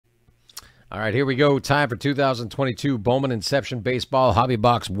All right, here we go. Time for 2022 Bowman Inception Baseball Hobby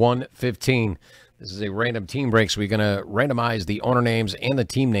Box 115. This is a random team break, so we're going to randomize the owner names and the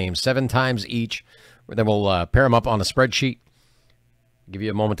team names 7 times each. Then we'll pair them up on a spreadsheet, give you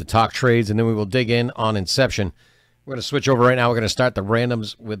a moment to talk trades, and then we will dig in on Inception. We're going to switch over right now. We're going to start the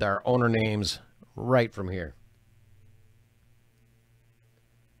randoms with our owner names right from here.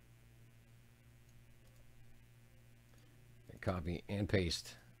 Copy and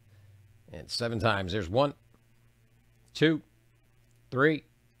paste. And 7 times. There's 1, 2, 3,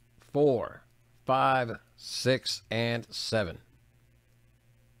 4, 5, 6, and 7.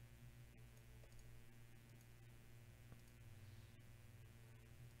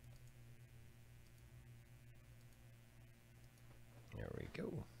 There we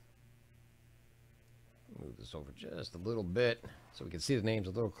go. Move this over just a little bit so we can see the names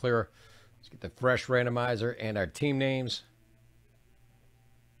a little clearer. Let's get the fresh randomizer and our team names.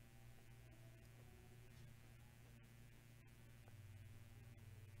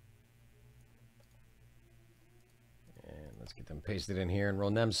 Let's get them pasted in here and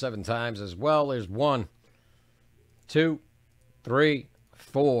run them 7 times as well. There's 1, 2, 3,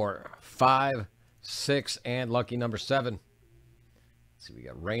 4, 5, 6, and lucky number 7. Let's see, we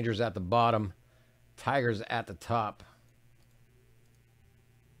got Rangers at the bottom, Tigers at the top.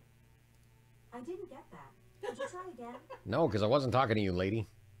 I didn't get that. Did you try again? No, because I wasn't talking to you, lady.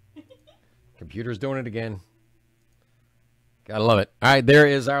 Computer's doing it again. Gotta love it. All right, there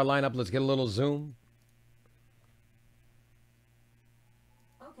is our lineup. Let's get a little zoom.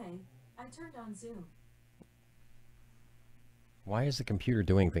 I turned on Zoom. Why is the computer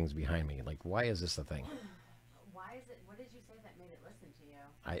doing things behind me? Like, why is this a thing? Why is it? What did you say that made it listen to you?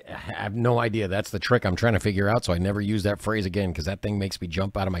 I have no idea. That's the trick I'm trying to figure out, so I never use that phrase again, because that thing makes me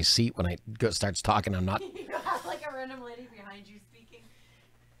jump out of my seat when starts talking. I'm not... You have like a random lady behind you speaking.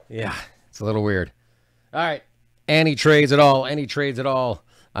 Yeah, it's a little weird. All right. Any trades at all? Any trades at all?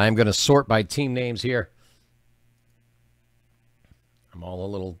 I'm going to sort by team names here. I'm all a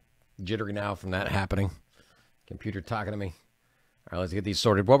little jittery now from that happening. Computer talking to me. All right, let's get these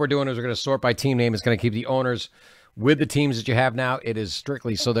sorted. What we're doing is we're going to sort by team name. It's going to keep the owners with the teams that you have now. It is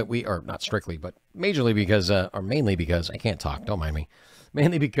strictly so that we, or not strictly, but majorly because, or mainly because, I can't talk, don't mind me.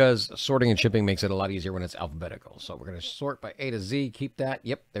 Mainly because sorting and shipping makes it a lot easier when it's alphabetical. So we're going to sort by A to Z. Keep that.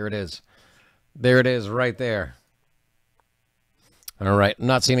 Yep, there it is. There it is right there. All right, I'm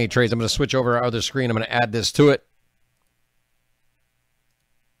not seeing any trades. I'm going to switch over our other screen. I'm going to add this to it.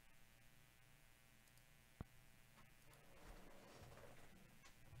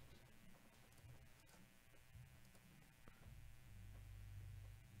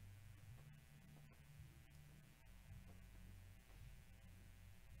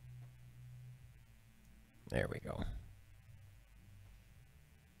 There we go.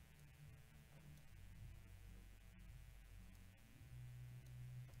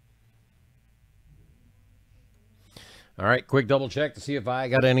 All right, quick double check to see if I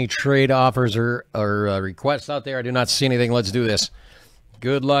got any trade offers or requests out there. I do not see anything. Let's do this.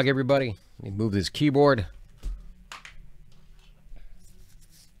 Good luck, everybody. Let me move this keyboard.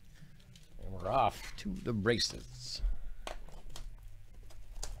 And we're off to the races.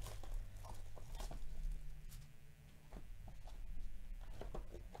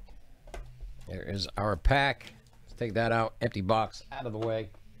 There is our pack. Let's take that out. Empty box out of the way.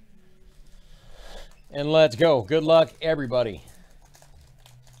 And let's go. Good luck, everybody.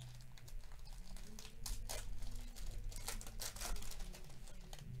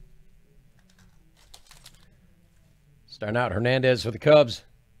 Starting out, Hernandez for the Cubs.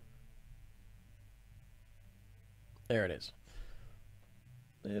 There it is.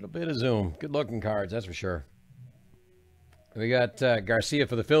 Little bit of zoom. Good looking cards, that's for sure. We got Garcia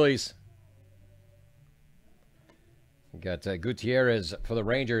for the Phillies. We got Gutierrez for the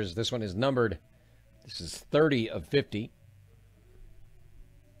Rangers. This one is numbered. This is 30 of 50.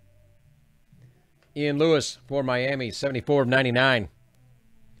 Ian Lewis for Miami, 74 of 99.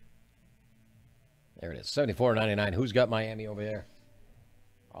 There it is, 74 of 99. Who's got Miami over there?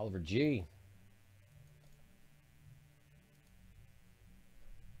 Oliver G.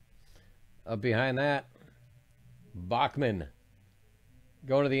 Up behind that, Bowman.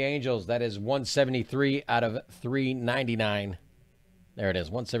 Going to the Angels, that is 173 out of 399. There it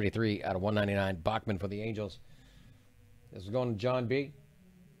is, 173 out of 199. Bowman for the Angels. This is going to John B.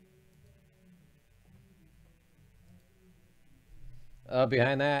 Up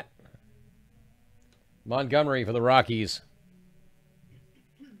behind that, Montgomery for the Rockies.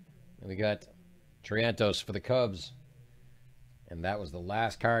 And we got Triantos for the Cubs. And that was the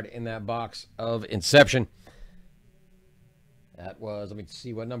last card in that box of Inception. That was, let me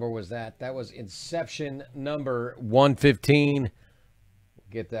see, what number was that? That was Inception number 115.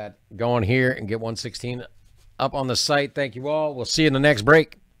 Get that going here and get 116 up on the site. Thank you all. We'll see you in the next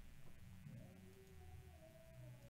break.